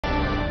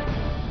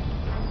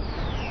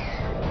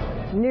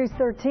News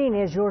 13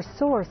 is your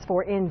source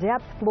for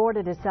in-depth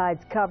Florida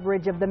Decides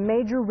coverage of the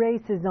major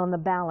races on the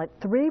ballot.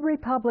 3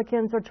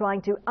 Republicans are trying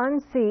to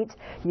unseat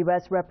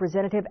U.S.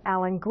 Representative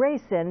Alan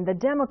Grayson, the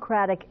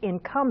Democratic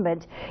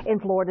incumbent in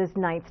Florida's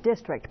 9th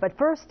District. But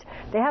first,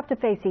 they have to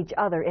face each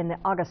other in the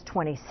August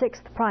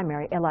 26th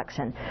primary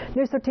election.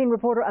 News 13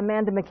 reporter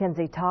Amanda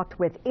McKenzie talked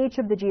with each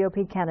of the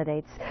GOP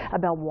candidates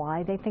about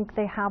why they think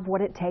they have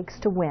what it takes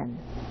to win.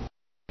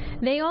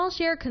 They all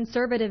share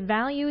conservative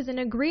values and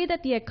agree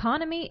that the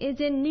economy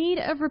is in need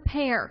of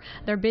repair.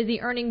 They're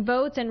busy earning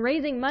votes and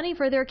raising money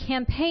for their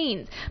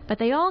campaigns, but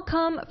they all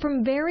come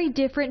from very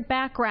different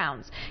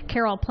backgrounds.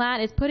 Carol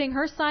Platt is putting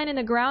her sign in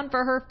the ground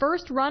for her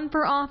first run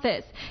for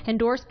office.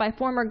 Endorsed by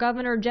former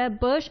Governor Jeb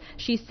Bush,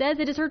 she says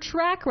it is her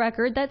track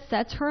record that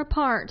sets her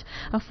apart.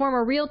 A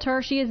former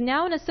realtor, she is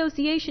now an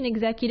association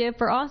executive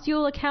for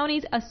Osceola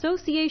County's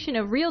Association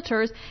of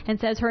Realtors and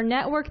says her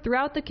network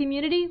throughout the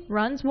community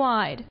runs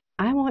wide.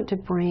 I want to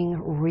bring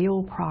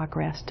real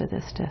progress to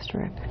this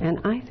district,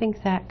 and I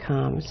think that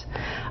comes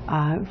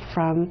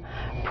from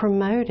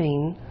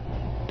promoting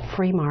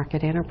free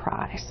market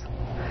enterprise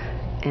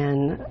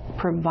and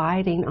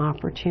providing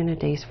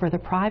opportunities for the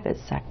private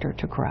sector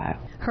to grow.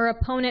 Her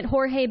opponent,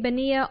 Jorge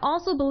Bonilla,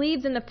 also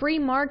believes in the free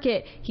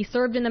market. He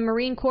served in the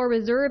Marine Corps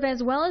Reserve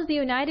as well as the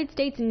United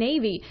States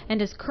Navy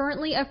and is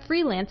currently a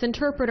freelance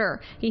interpreter.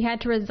 He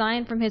had to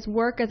resign from his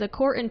work as a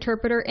court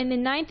interpreter in the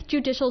 9th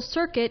Judicial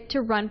Circuit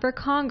to run for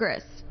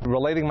Congress.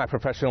 Relating my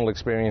professional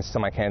experience to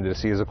my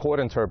candidacy, as a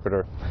court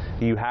interpreter,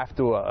 you have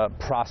to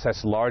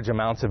process large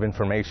amounts of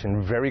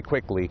information very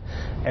quickly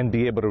and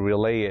be able to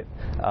relay it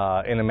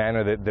in a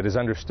manner that is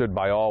understood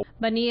by all.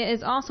 Bonilla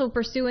is also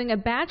pursuing a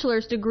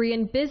bachelor's degree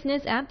in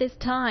business at this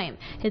time.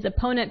 His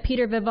opponent,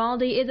 Peter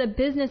Vivaldi, is a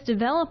business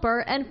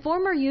developer and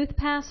former youth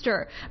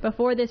pastor.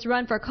 Before this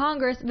run for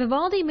Congress,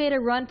 Vivaldi made a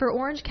run for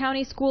Orange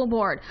County School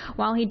Board.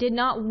 While he did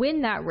not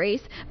win that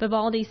race,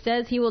 Vivaldi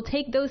says he will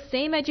take those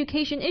same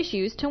education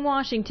issues to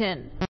Washington.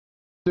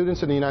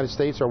 Students in the United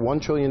States are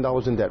 $1 trillion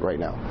in debt right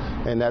now,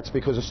 and that's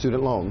because of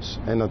student loans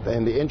and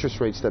the interest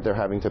rates that they're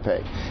having to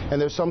pay.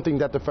 And there's something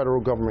that the federal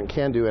government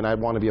can do, and I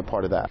want to be a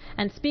part of that.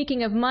 And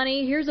speaking of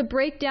money, here's a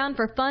breakdown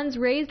for funds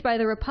raised by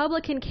the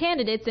Republican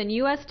candidates in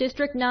U.S.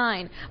 District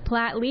 9.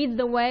 Platt leads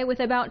the way with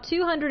about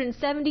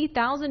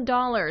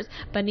 $270,000.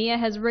 Bonilla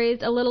has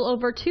raised a little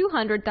over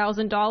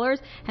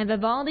 $200,000, and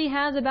Vivaldi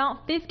has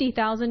about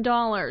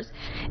 $50,000.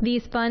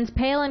 These funds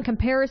pale in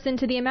comparison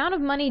to the amount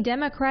of money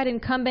Democrat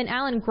incumbent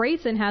Alan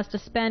Grayson has to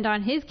spend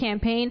on his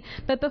campaign,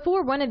 but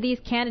before one of these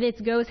candidates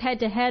goes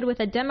head-to-head with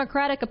a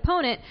Democratic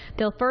opponent,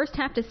 they'll first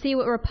have to see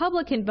what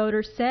Republican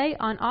voters say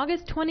on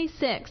August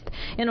 26th.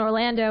 In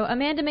Orlando,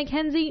 Amanda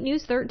McKenzie,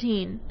 News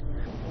 13.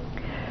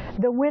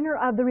 The winner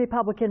of the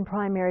Republican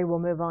primary will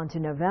move on to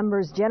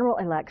November's general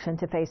election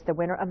to face the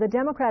winner of the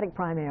Democratic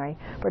primary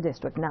for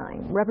District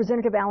 9.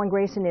 Representative Alan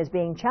Grayson is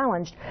being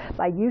challenged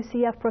by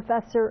UCF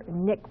professor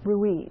Nick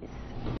Ruiz.